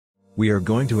We are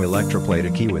going to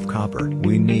electroplate a key with copper.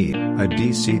 We need a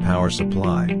DC power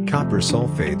supply, copper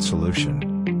sulfate solution,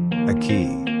 a key,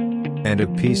 and a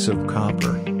piece of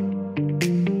copper.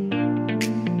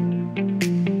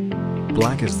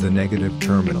 Black is the negative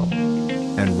terminal,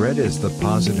 and red is the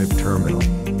positive terminal.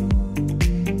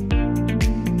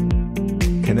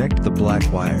 Connect the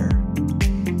black wire.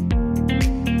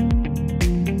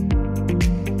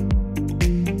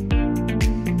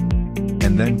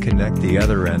 And then connect the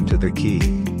other end to the key.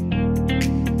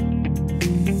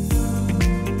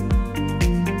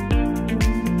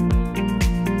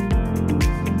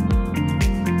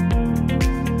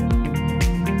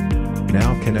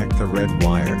 Now connect the red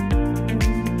wire.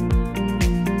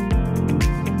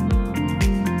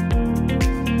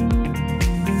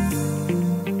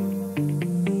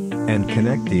 And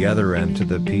connect the other end to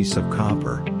the piece of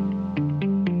copper.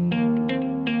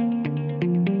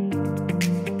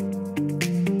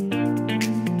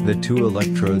 The two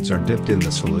electrodes are dipped in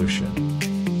the solution.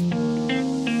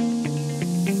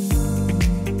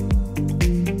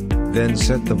 Then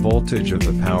set the voltage of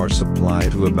the power supply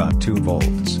to about 2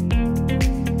 volts.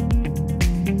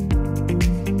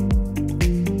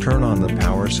 Turn on the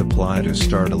power supply to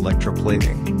start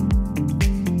electroplating.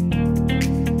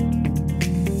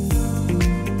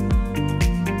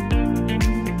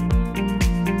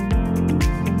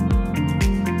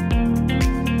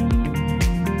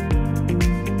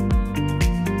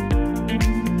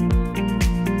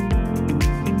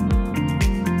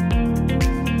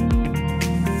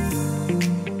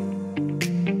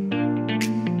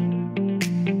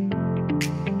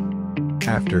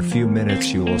 After a few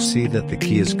minutes you will see that the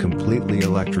key is completely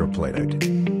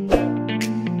electroplated.